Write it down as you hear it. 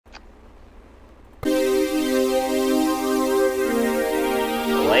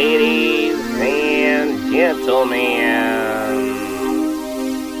Ladies and gentlemen,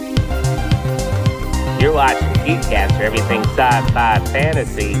 you're watching Geekcaster, everything sci-fi,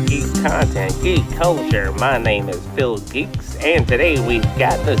 fantasy, geek content, geek culture. My name is Phil Geeks, and today we've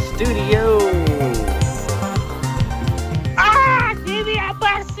got the studio. Baby,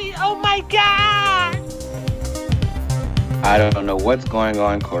 Abasi, oh my God! I don't know what's going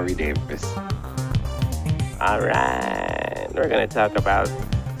on, Corey Davis. All right, we're going to talk about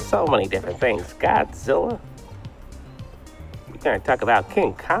so many different things. Godzilla. We're going to talk about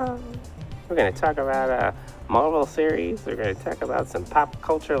King Kong. We're going to talk about a Marvel series. We're going to talk about some pop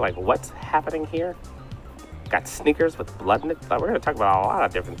culture, like what's happening here. Got sneakers with blood in it. We're going to talk about a lot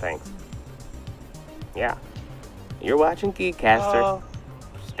of different things. Yeah. You're watching Geekcaster.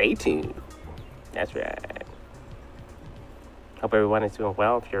 Stay tuned. That's right. Hope everyone is doing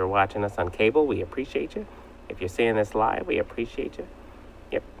well. If you're watching us on cable, we appreciate you. If you're seeing this live, we appreciate you.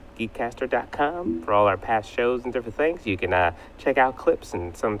 Yep, geekcaster.com for all our past shows and different things. You can check out clips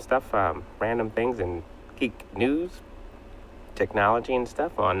and some stuff, random things and geek news, technology and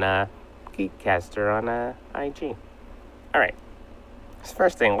stuff on Geekcaster on IG. All right.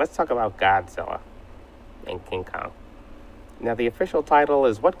 First thing, let's talk about Godzilla and King Kong. Now, the official title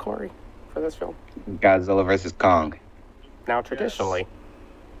is what, Corey, for this film? Godzilla vs. Kong. Now, traditionally,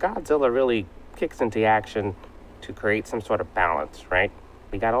 Godzilla really kicks into action to create some sort of balance, right?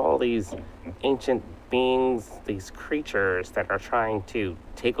 We got all these ancient beings, these creatures that are trying to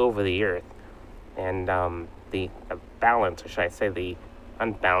take over the earth. And the balance, or should I say the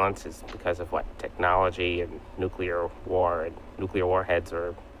unbalance, is because of what? Technology and nuclear war and nuclear warheads,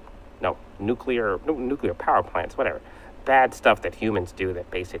 or nuclear power plants, whatever. Bad stuff that humans do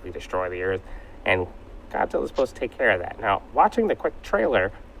that basically destroy the earth. And Godzilla's supposed to take care of that. Now, watching the quick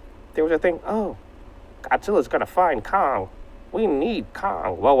trailer, there was a thing, oh, Godzilla's going to find Kong. We need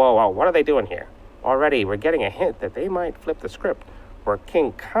Kong. Whoa, what are they doing here? Already, we're getting a hint that they might flip the script where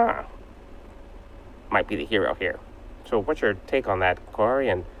King Kong might be the hero here. So what's your take on that, Corey?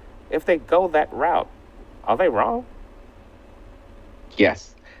 And if they go that route, are they wrong?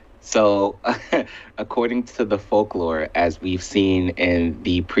 Yes. So, according to the folklore, as we've seen in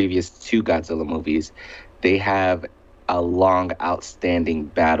the previous two Godzilla movies, they have a long, outstanding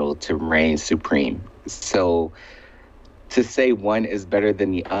battle to reign supreme. So, to say one is better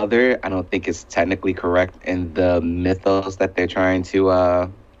than the other, I don't think is technically correct in the mythos that they're trying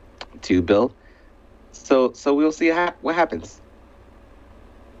to build. So we'll see what happens.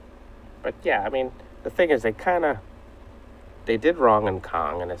 But yeah, I mean, the thing is, they did wrong in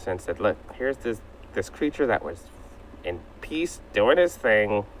Kong in a sense that, look, here's this creature that was in peace doing his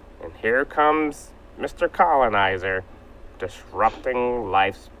thing, and here comes Mr. Colonizer disrupting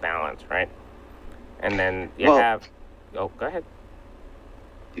life's balance, right? And then you have... Oh, go ahead.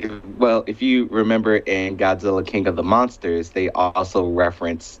 Well, if you remember in Godzilla King of the Monsters, they also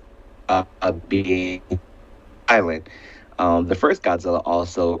reference a being island. The first Godzilla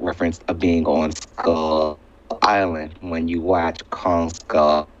also referenced a being on Skull Island. When you watch Kong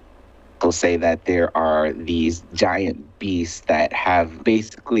Skull, they'll say that there are these giant beasts that have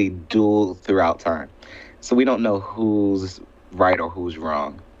basically dueled throughout time. So we don't know who's right or who's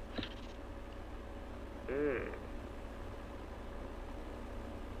wrong.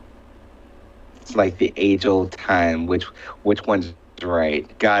 It's like the age-old time, which one's right?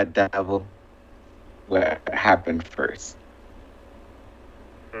 God, devil, what happened first?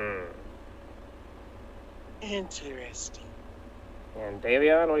 Interesting. And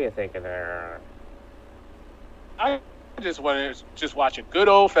Davion, what are you thinking there? I just want to just watch a good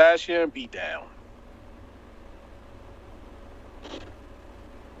old-fashioned beatdown.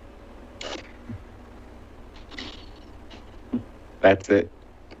 That's it?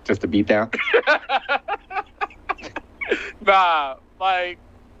 Just a beatdown? Nah, like,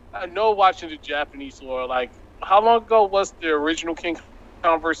 I know watching the Japanese lore, like, how long ago was the original King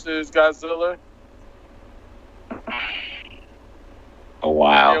Kong versus Godzilla? Oh,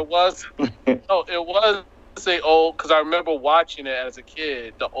 wow. It was a old, because I remember watching it as a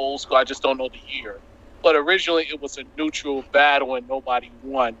kid, the old school, I just don't know the year. But originally it was a neutral battle and nobody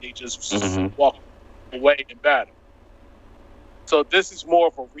won. They just walked away in battle. So this is more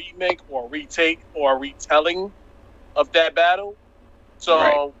of a remake or a retake or a retelling of that battle.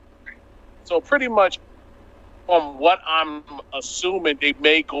 So, So pretty much from what I'm assuming, they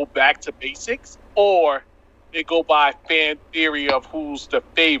may go back to basics, or they go by fan theory of who's the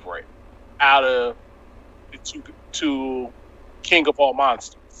favorite out of the two King of all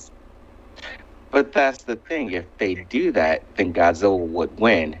monsters. But that's the thing. If they do that, then Godzilla would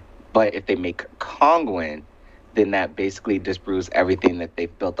win. But if they make Kong win, then that basically disproves everything that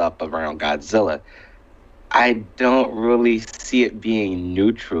they've built up around Godzilla. I don't really see it being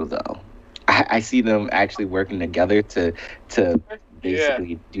neutral though. I see them actually working together to Yeah.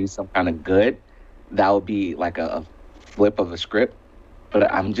 basically do some kind of good. That would be like a flip of a script.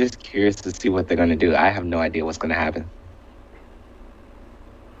 But I'm just curious to see what they're gonna do. I have no idea what's gonna happen.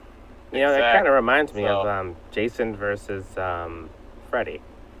 You know, that kind Exactly. of reminds me of So, Jason versus Freddy,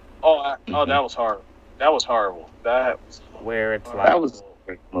 Mhm. that was horrible. That was horrible. That was where it's like That was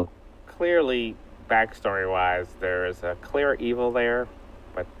horrible. clearly backstory-wise, there is a clear evil there,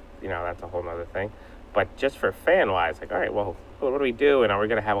 but you know that's a whole nother thing. But just for fan-wise, like, all right, well, what do we do? And are we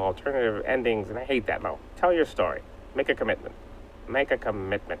going to have alternative endings? And I hate that. No, tell your story. Make a commitment. Make a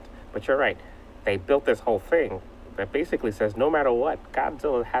commitment. But you're right. They built this whole thing that basically says no matter what,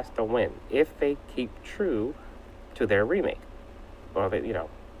 Godzilla has to win if they keep true to their remake or their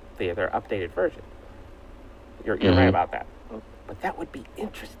updated version. You're right Mhm. about that. But that would be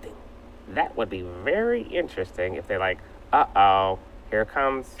interesting. That would be very interesting if they're like, uh-oh, here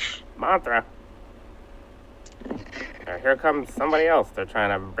comes Mothra. Or here comes somebody else. They're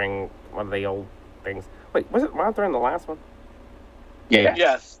trying to bring one of the old things. Wait, was it Mothra in the last one? Yeah.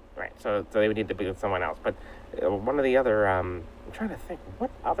 Yes. Right, so they would need to be with someone else. But one of the other, I'm trying to think, what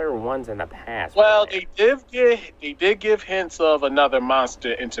other ones in the past? Well, were there? they did give hints of another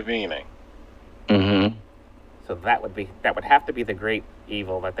monster intervening. Mm-hmm. So that would have to be the great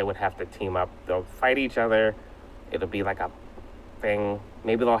evil that they would have to team up. They'll fight each other. It'll be like a thing.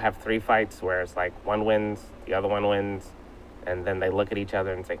 Maybe they'll have 3 fights where it's like one wins, the other one wins, and then they look at each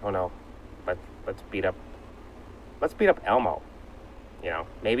other and say, "Oh no, let's beat up Elmo." You know,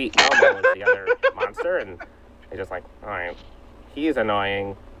 maybe Elmo is the other monster, and they're just like, "All right, he is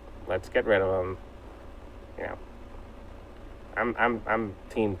annoying. Let's get rid of him." You know, I'm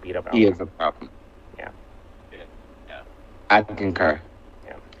team beat up Elmo. He is a problem. Yeah. Yeah. I concur.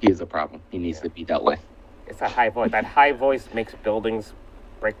 Yeah. He is a problem. He needs to be dealt with. It's that high voice. That high voice makes buildings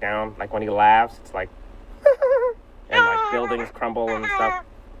break down. Like when he laughs, it's like, and like buildings crumble and stuff.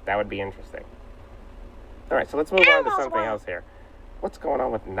 That would be interesting. All right, so let's move on to something else here. What's going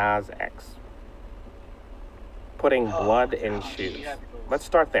on with Nas X? Putting blood in gosh, shoes. he had to go- Let's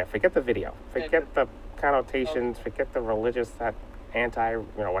start there. Forget the video. Forget the connotations. Forget the religious, that anti,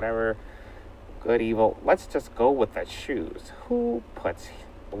 whatever, good, evil. Let's just go with the shoes. Who puts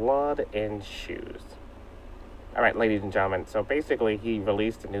blood in shoes? All right, ladies and gentlemen. So basically, he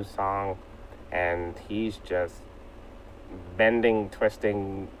released a new song, and he's just bending,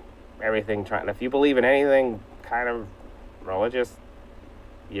 twisting, everything. Trying. If you believe in anything kind of religious,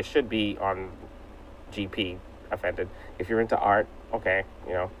 you should be on GP offended. If you're into art, okay,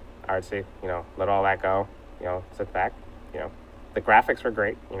 artsy, let all that go. Sit back. The graphics were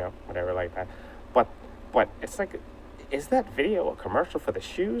great. Whatever like that. But it's like, is that video a commercial for the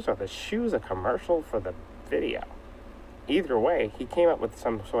shoes, or the shoes a commercial for the video? Either way, he came up with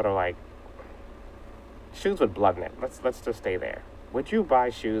some sort of like shoes with blood in it. Let's just stay there. Would you buy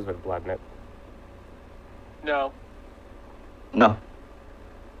shoes with blood in it? No. No.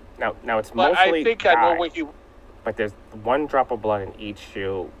 Now it's But mostly I think I know dye, what he. but there's 1 drop of blood in each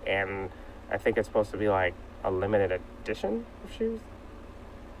shoe, and I think it's supposed to be like a limited edition of shoes.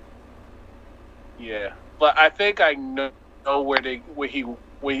 Yeah, but I think I know where the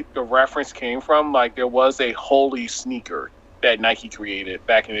reference came from. Like there was a holy sneaker that Nike created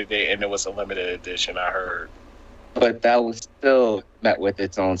back in the day, and it was a limited edition. I heard. But that was still met with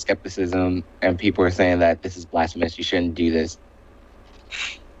its own skepticism, and people were saying that this is blasphemous. You shouldn't do this.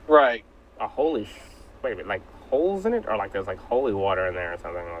 Right. A holy, wait a minute, like holes in it, or like there's like holy water in there or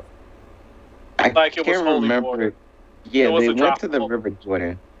something. I Like it was can't holy remember. water. Yeah, It was they a went drop to of the holy- River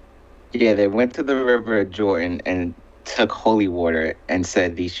Jordan. Yeah, they went to the River Jordan and took holy water and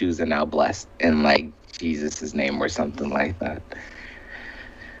said these shoes are now blessed in like Jesus' name or something like that.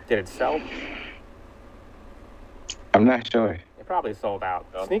 Did it sell? I'm not sure. It probably sold out.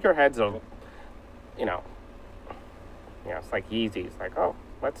 Yeah. Sneakerheads are, it's like Yeezys. Like, oh,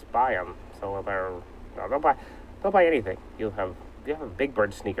 let's buy them. So they'll buy anything. You have a Big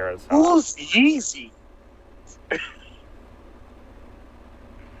Bird sneaker. Who's Yeezy?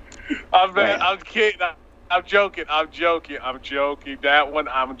 I'm kidding. I'm joking. That one,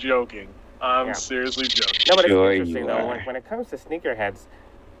 I'm joking. I'm Yeah. seriously joking. No, but Sure it's interesting you though. are. When it comes to sneakerheads,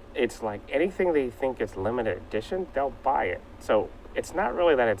 it's like anything they think is limited edition, they'll buy it. So it's not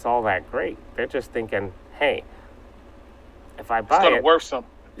really that it's all that great. They're just thinking, hey, if I It's buy gonna it, worth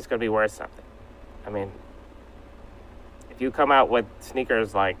something. it's going to be worth something. I mean, if you come out with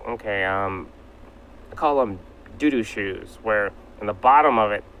sneakers like, okay, I call them doo-doo shoes, where in the bottom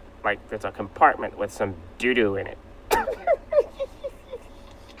of it, Like there's a compartment with some doo-doo in it.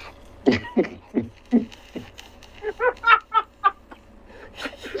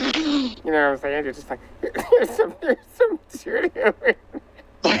 You know what I'm saying? You're just like, there's some doo-doo in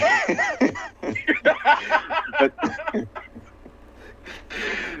but,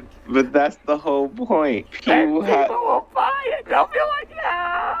 but that's the whole point. and people will buy it. They'll be like,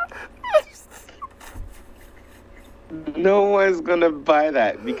 yeah. No one's gonna buy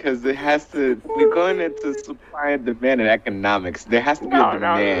that because it has to. We're going into supply and demand and economics. There has to be a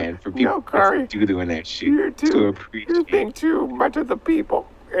demand for people to do in their shoes to appreciate. You think too much of the people.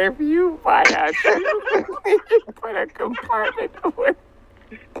 If you buy a shoe, you put a compartment with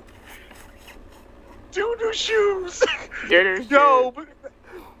doo-doo shoes. doo-doo shoes. Yo, but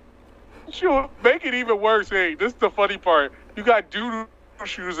sure, make it even worse. Hey, this is the funny part. You got doo-doo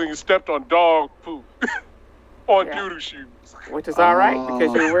shoes and you stepped on dog poop on doo-doo shoes. Which is all right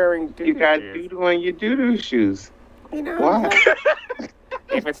because you're wearing doo-doo You got shoes. doo-doo on your doo-doo shoes. You know, Why?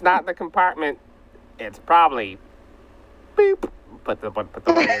 if it's not in the compartment, it's probably boop. Put the one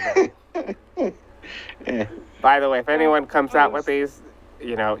in there. By the way, if anyone comes out with these,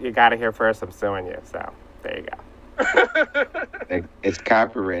 you know, you got to hear first. I'm suing you. So there you go. It's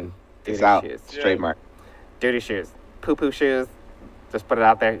copyright. It's Doo-doo out. shoes. Trademark. Doo-doo shoes, poo-poo shoes. Just put it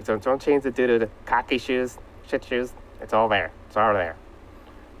out there. Don't change the doo-doo to cocky shoes, shit shoes. It's all there. It's all there.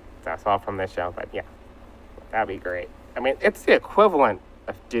 That's all from this show. But yeah, that'd be great. I mean, it's the equivalent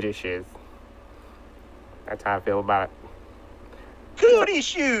of doo-doo shoes. That's how I feel about it. Cootie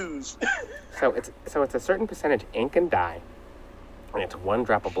shoes. So it's a certain percentage ink and dye, and it's 1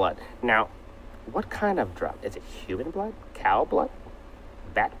 drop of blood. Now, what kind of drop? Is it human blood? Cow blood?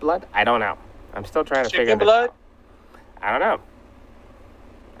 Bat blood? I don't know. I'm still trying to figure this blood? out. I don't know.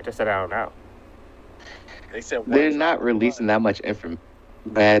 I just said I don't know. They said They're not releasing that much information.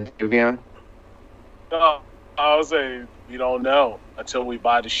 Bad, Vivian. No, I was saying we don't know until we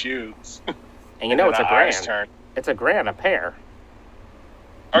buy the shoes. And you know it's a grand. Turn. It's a grand a pair.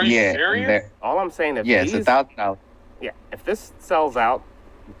 Are you serious? All I'm saying is it's $1,000. Yeah, if this sells out,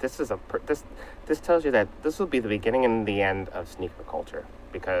 this tells you that this will be the beginning and the end of sneaker culture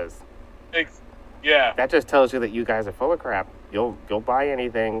because that just tells you that you guys are full of crap. You'll buy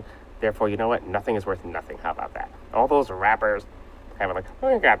anything. Therefore, you know what? Nothing is worth nothing. How about that? All those rappers having like,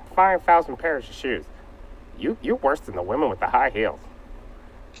 oh, you got 5,000 pairs of shoes. You're worse than the women with the high heels.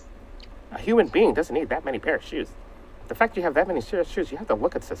 A human being doesn't need that many pairs of shoes. The fact you have that many shoes, you have to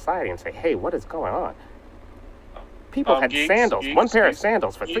look at society and say, hey, what is going on? People had sandals, one pair of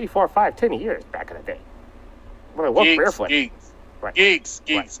sandals for 3, 4, 5, 10 years back in the day. Well, they walked barefoot. Geeks.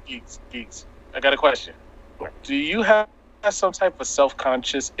 I got a question. Right. Do you have some type of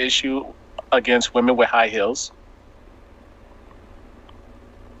self-conscious issue against women with high heels?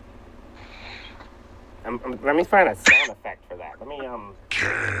 Let me find a sound effect for that. Let me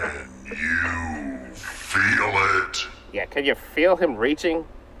Can you feel it? Yeah, can you feel him reaching?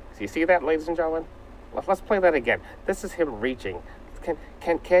 Do you see that, ladies and gentlemen? Let's play that again. This is him reaching. Can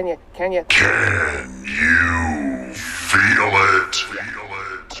you? Can you feel it?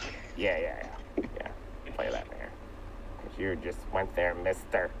 Yeah. Play that there. 'Cause you just went there,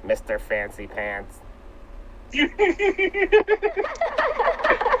 Mr. Fancy Pants.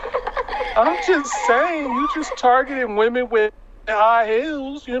 I'm just saying, you just targeting women with high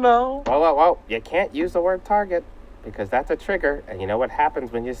heels, you know. Whoa. You can't use the word target because that's a trigger. And you know what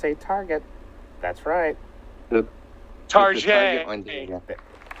happens when you say target? That's right. Target. The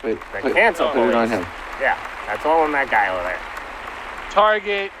cancel put it on him. Yeah, that's all on that guy over there.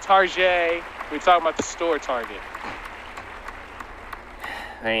 Target. We're talking about the store Target.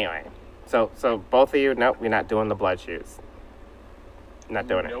 Anyway, so both of you, nope, you're not doing the blood shoes. Not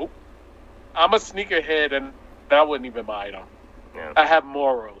doing it. Nope. I'm a sneakerhead and I wouldn't even buy them. Yeah. I have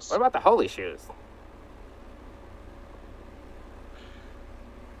morals. What about the holy shoes?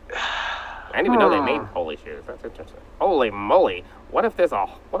 I didn't even know they made holy shoes. That's interesting. Holy moly! What if there's a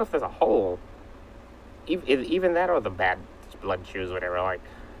hole? Even that or the bad blood shoes, whatever. Like,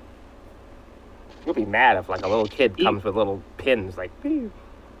 you'll be mad if like a little kid comes with little pins, like.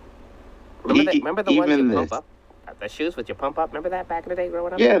 Remember the ones you pump up? The shoes with your pump up. Remember that back in the day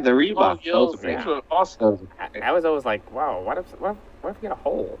growing up? Yeah, the Reebok. Those were awesome. I was always like, wow, what if you get a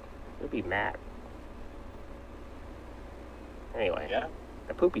hole? You'd be mad. Anyway, yeah.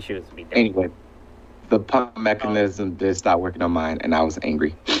 The poopy shoes would be different. Anyway, the pump mechanism did stop working on mine, and I was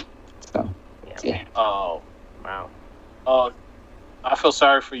angry. So, yeah. Oh, wow. Oh, I feel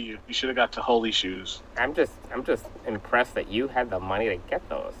sorry for you. You should have got the holy shoes. I'm just impressed that you had the money to get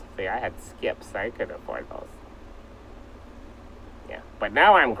those. See, I had skips, so I couldn't afford those. Yeah. But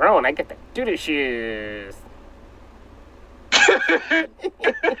now I'm grown. I get the doo-doo shoes.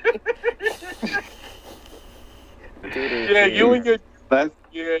 Yeah, you and your That's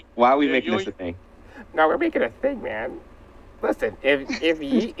yeah. why are we Yeah, making you this a thing? No, we're making a thing, man. Listen, if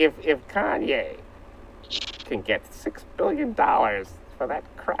Kanye can get $6 billion for that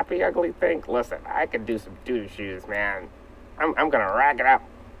crappy, ugly thing, listen, I can do some doo-doo shoes, man. I'm gonna rack it up.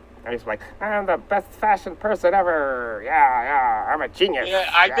 I'm just like, I'm the best fashion person ever. Yeah, I'm a genius. Yeah,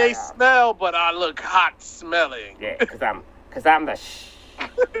 I may smell, but I look hot smelling. Yeah, cause I'm the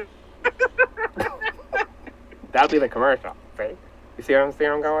That'll be the commercial. See? You see what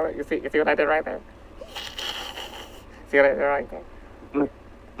I'm going with? You see what I did right there? See what I did right there?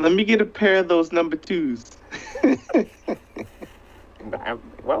 Let me get a pair of those number 2s.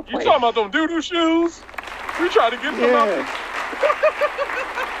 Well You played. talking about them doo-doo shoes? You trying to get them out?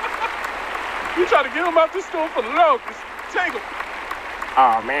 You trying to get them out the store for the longest? Take them.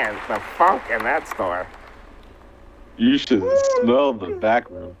 Oh man, the funk in that store. You should smell the back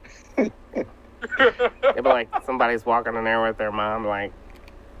room. It'd be like somebody's walking in there with their mom, like,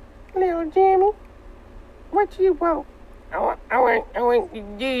 "Little Jimmy, what you want? I want the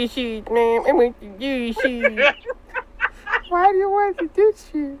doo shoes, ma'am. I want the doo shoes." Why do you want the doo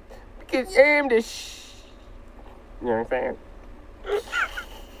shoes? Because I'm the You know what I'm saying?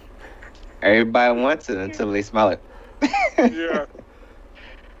 Everybody wants it until they smell it. Yeah.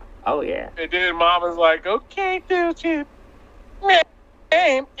 Oh yeah. And then mama's like, okay, dude, you.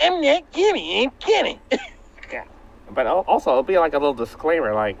 I'm not Jimmy, I'm kidding. Yeah. But also, it'll be like a little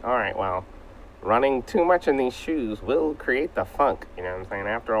disclaimer, like, all right, well, running too much in these shoes will create the funk. You know what I'm saying?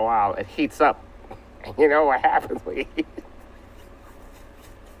 After a while, it heats up. And you know what happens when you heat?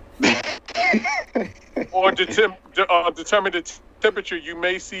 Or determine the temperature, you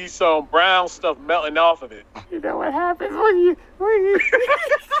may see some brown stuff melting off of it. You know what happens when you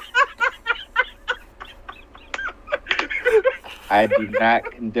I do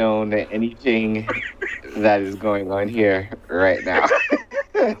not condone anything that is going on here right now.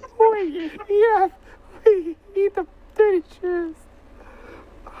 when you eat the dirty shoes.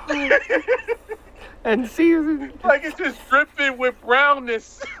 And season. Like it's just dripping with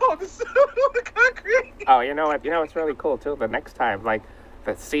brownness on the concrete. Oh, you know what? You know what's really cool too? The next time, like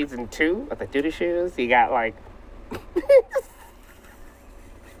the season 2 of the doo-doo shoes, you got like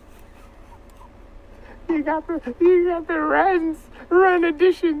you got the run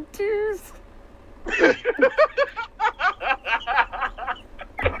edition 2s.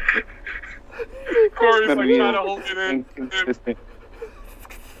 Corey's like Gonna be trying to hold it in. inconsistent.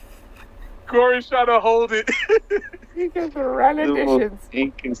 Corey's trying to hold it. You get the run The most editions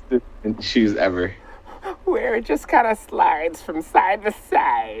inconsistent shoes ever. where it just kind of slides from side to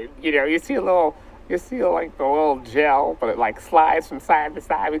side. You know, you see like the little gel, but it like slides from side to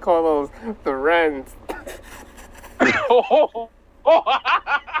side. We call those the runs.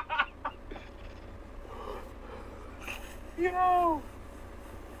 Yo.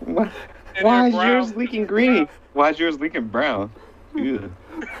 Why And is they're yours brown. leaking green? Why is yours leaking brown? Ew.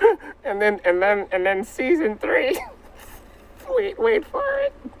 And then season 3. wait for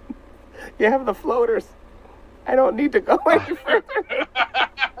it. You have the floaters. I don't need to go any further.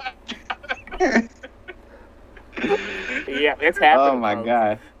 Yeah, it's happening. Oh my folks.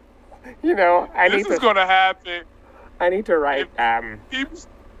 god. You know, This is gonna happen. I need to write People,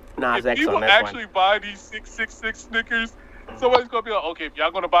 Nas if X people on this actually one. buy these 666 sneakers, somebody's gonna be like, okay, if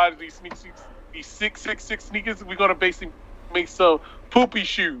y'all gonna buy these 666 sneakers, we're gonna basically make some poopy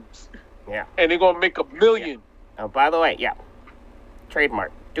shoes. Yeah. And they're gonna make $1 million. Oh, by the way, yeah.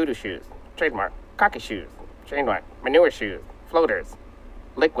 Trademark, doo-doo shoes. Trademark, cocky shoes. Trademark, manure shoes. Floaters.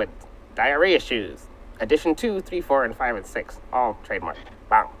 Liquid. Diarrhea shoes. Edition 2, 3, 4, and 5, and 6. All trademark.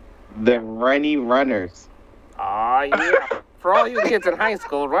 Bang. The runny runners. Aw, yeah. For all you kids in high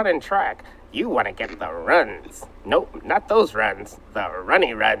school running track, you want to get the runs. Nope, not those runs. The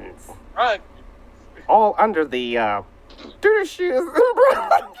runny runs. Right. All under the, doo-doo shoes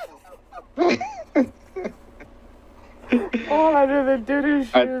umbrella. All under the doo-doo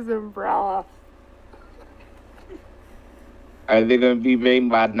shoes umbrella. Are they going to be made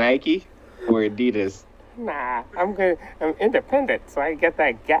by Nike or Adidas? Nah, I'm independent, so I get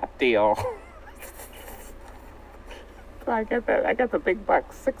that Gap deal. So I got the big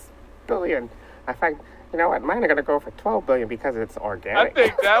bucks, $6 billion. In fact, you know what? Mine are gonna go for $12 billion because it's I organic.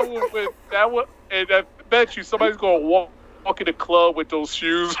 think that would, and I bet you somebody's gonna walk in the club with those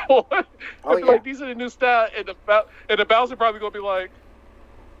shoes on. Oh, It's yeah. like these are the new style, and the bouncer probably gonna be like,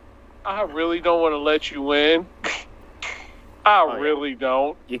 I really don't want to let you in. I really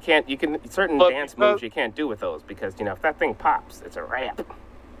don't. You can't. You can certain But dance because- moves you can't do with those because if that thing pops, it's a wrap.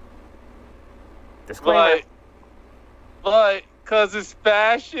 Disclaimer. But because it's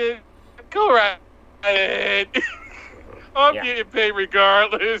fashion, go right ahead. I'm Yeah. getting paid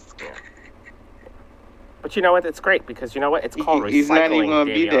regardless. But you know what? It's great because you know what? It's called recycling. He's not even gonna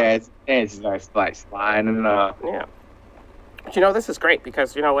be Davion. there. It's like sliding up. Yeah. But this is great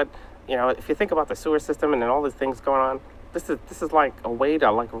because you know what? If you think about the sewer system and then all these things going on, this is like a way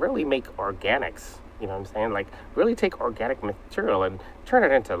to like really make organics. You know what I'm saying? Like really take organic material and turn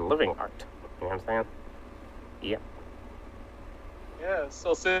it into living art. You know what I'm saying? Yep. Yeah.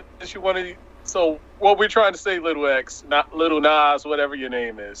 So since you want to, so what we're trying to say, Little X, not Little Nas, whatever your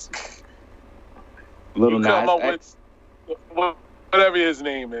name is. Little You come Nas up X. with whatever his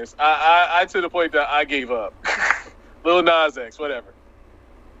name is. I to the point that I gave up. Lil Nas X, whatever.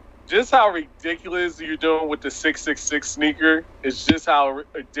 Just how ridiculous you're doing with the 666 sneaker is just how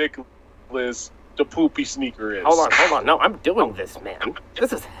ridiculous the poopy sneaker is. Hold on. No, I'm doing this, man.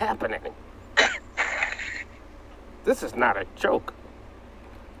 This is happening. This is not a joke.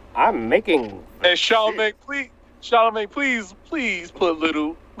 I'm making. And Charlamagne, please put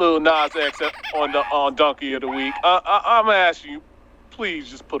Lil Nas X on Donkey of the Week. I'm asking you, please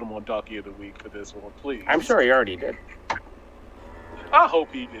just put him on Donkey of the Week for this one, please. I'm sure he already did. I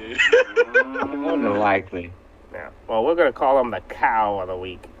hope he did. More than likely. Yeah. Well, we're gonna call him the cow of the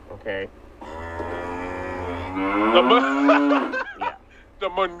week. Okay. Yeah. The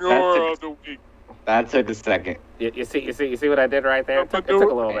manure of the week. That took a second. You see what I did right there? It took a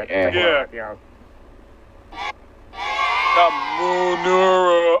little bit. It took a little bit, yeah. The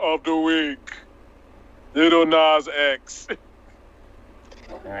manure of the week. Little Nas X.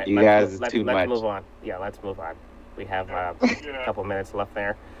 All right. You let's guys are too much. Let's move on. Yeah, let's move on. We have a couple minutes left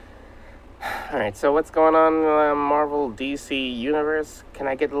there. All right. So what's going on in the Marvel DC universe? Can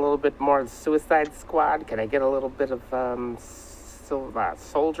I get a little bit more Suicide Squad? Can I get a little bit of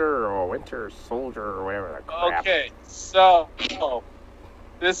Soldier or Winter Soldier or whatever the crap? Okay, so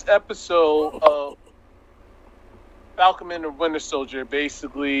this episode of Falcon and the Winter Soldier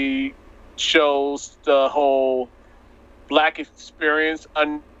basically shows the whole Black experience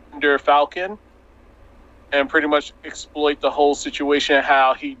under Falcon and pretty much exploit the whole situation,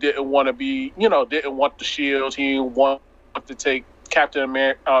 how he didn't want to be, didn't want the shield. He didn't want to take Captain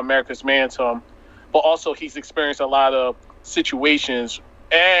America's mantle, but also he's experienced a lot of situations,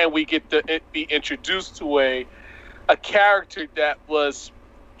 and we get to be introduced to a character that was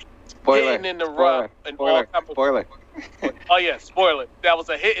hitting in the rough. Spoiler. Oh yeah, spoiler. That was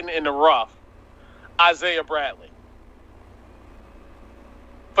a hitting in the rough. Isaiah Bradley.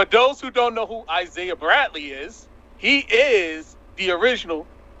 For those who don't know who Isaiah Bradley is, he is the original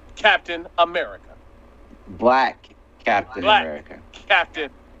Captain America. Black Captain America. Captain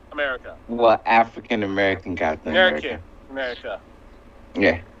America. Well, African American Captain America. America.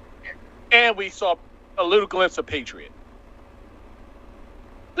 Yeah. And we saw a little glimpse of Patriot.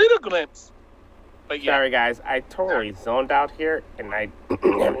 Little glimpse. But yeah. Sorry, guys. I totally zoned out here, and I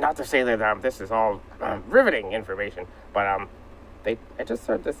not to say that this is all riveting information, but I just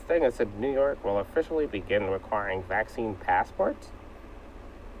heard this thing that said New York will officially begin requiring vaccine passports.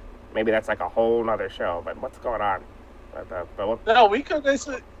 Maybe that's like a whole nother show, but what's going on? No, we could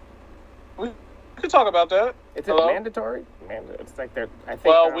talk about that. Is it mandatory? It's like they're. I think.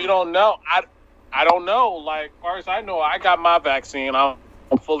 Well, we don't know. I don't know. Like, as far as I know, I got my vaccine. I'm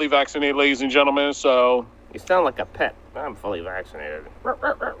fully vaccinated, ladies and gentlemen. So you sound like a pet. I'm fully vaccinated.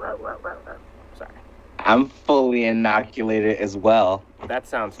 Sorry. I'm fully inoculated as well. That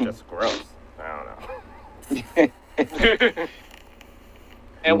sounds just gross. I don't know.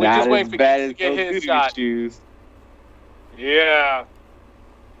 And we just waiting for Keith to get his shot. Shoes. Yeah.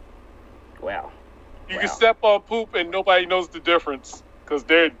 Well. You can step on poop and nobody knows the difference because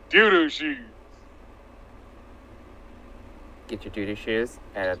they're doo-doo shoes. Get your doo-doo shoes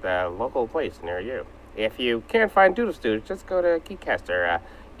at the local place near you. If you can't find doo-doo shoes, just go to Geekcaster.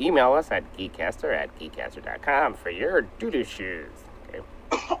 Email us at geekcaster@geekcaster.com for your doo-doo shoes. Okay.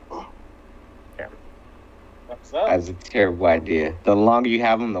 Yeah. That's a terrible idea. The longer you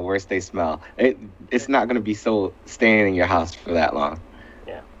have them, the worse they smell. It's not going to be so staying in your house for that long.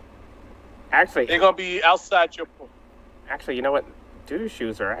 Yeah. Actually, they're going to be outside your pool. Actually, you know what? Doo-doo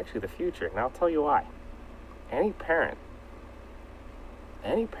shoes are actually the future, and I'll tell you why. Any parent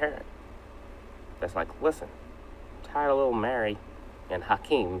that's like, listen, I'm tired of little Mary and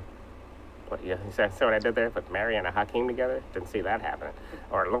Hakeem. What, you see what I did there? Put Mary and a Hakeem together? Didn't see that happening.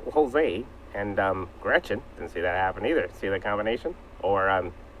 Or little Jose and Gretchen. Didn't see that happen either. See the combination?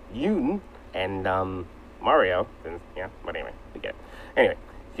 Or Yoon and Mario, then yeah, but anyway, we get it. Anyway,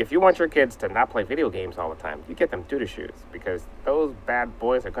 if you want your kids to not play video games all the time, you get them doo-doo shoes, because those bad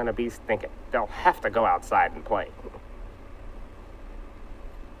boys are going to be stinking. They'll have to go outside and play.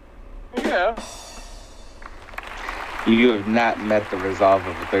 Yeah. You have not met the resolve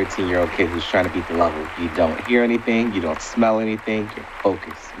of a 13-year-old kid who's trying to beat the level. You don't hear anything. You don't smell anything. You're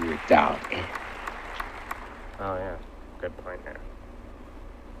focused. You're down in. Oh, yeah. Good point there.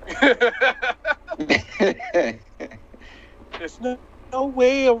 There's no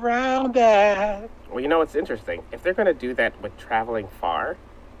way around that. Well, you know what's interesting? If they're going to do that with traveling far,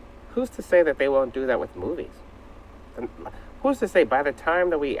 who's to say that they won't do that with movies? Who's to say by the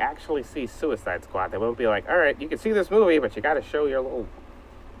time that we actually see Suicide Squad, they won't be like, all right, you can see this movie, but you got to show your little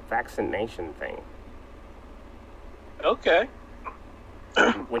vaccination thing. Okay.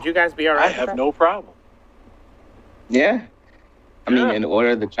 Would you guys be all right? I have no problem. Yeah. I mean, Yeah. in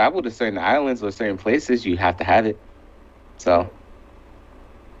order to travel to certain islands or certain places, you have to have it. So,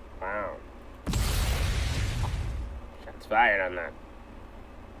 Wow. Shots fired on that.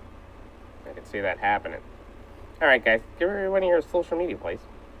 I can see that happening. All right, guys, give everyone your social media, please.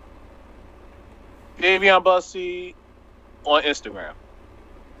 Davion Bussy on Instagram.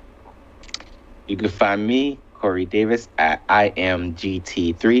 you can find me, Corey Davis, at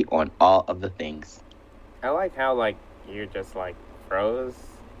IamGT3 on all of the things. I like how, like, you just, like, froze,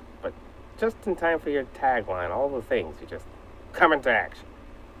 but just in time for your tagline, all the things, you just come into action.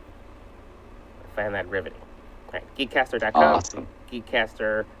 I find that riveting. All right, Geekcaster.com, Awesome.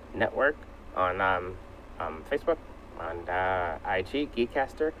 Geekcaster Network on Facebook, on IG,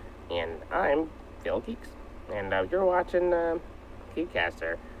 Geekcaster, and I'm Phil Geeks. And you're watching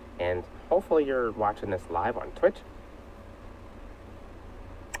Geekcaster, and hopefully you're watching this live on Twitch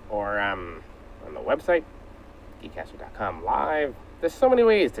or on the website, geekcaster.com live. There's so many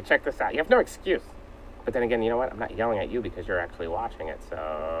ways to check this out. You have no excuse. But then again, you know what? I'm not yelling at you because you're actually watching it,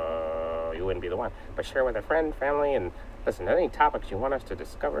 so you wouldn't be the one. But share with a friend, family, and listen, any topics you want us to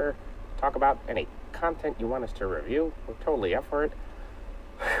discover, talk about, any content you want us to review, we're totally up for it.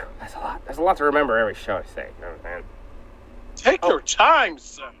 That's a lot. That's a lot to remember every show I say. You know what I'm saying? Take your time,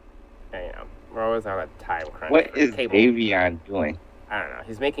 sir. Yeah, you know, we're always on a time crunch. What for is cable. Davion doing? I don't know.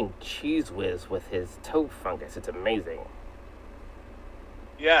 He's making cheese whiz with his toe fungus. It's amazing.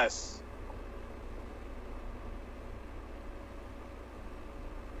 Yes.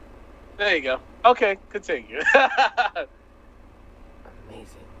 There you go. Okay, continue. Amazing.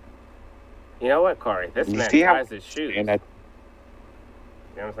 You know what, Corey? This You man see how- ties his shoes. And I,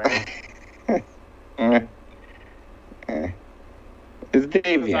 You know what I'm saying? It's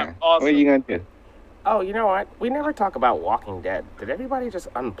Davion. Awesome. What are you going to do? Oh, you know what? We never talk about Walking Dead. Did everybody just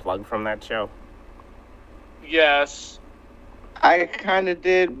unplug from that show? Yes. I kind of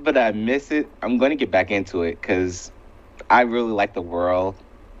did, but I miss it. I'm going to get back into it because I really like the world.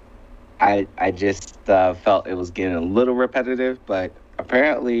 I just felt it was getting a little repetitive, but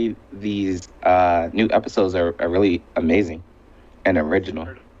apparently these new episodes are really amazing and original.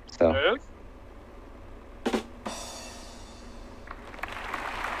 So Yes.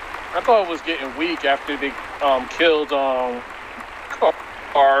 I thought it was getting weak after they killed Carl.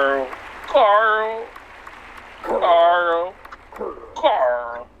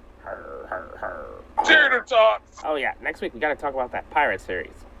 Tater tots. Oh, yeah. Next week, we got to talk about that pirate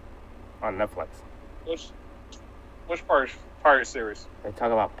series on Netflix. Which pirate series? They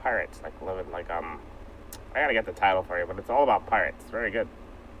talk about pirates, like living, like, I got to get the title for you, but it's all about pirates. It's very good.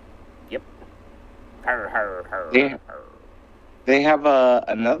 Yep. Yeah. they have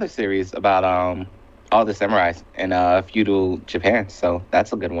another series about all the samurais in feudal Japan, so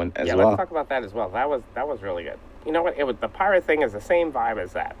that's a good one as yeah, well. let's talk about that as well. That was really good. You know what? The pirate thing is the same vibe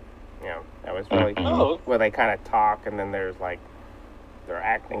as that. You know, that was really Mhm. Oh, where they kind of talk and then there's like they're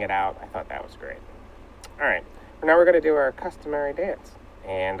acting it out. I thought that was great. All right, now we're gonna do our customary dance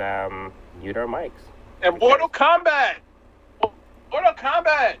and mute our mics. and Mortal Kombat. Mortal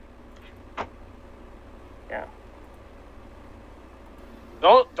Kombat. Yeah.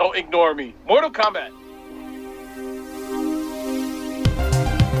 Don't ignore me. Mortal Kombat.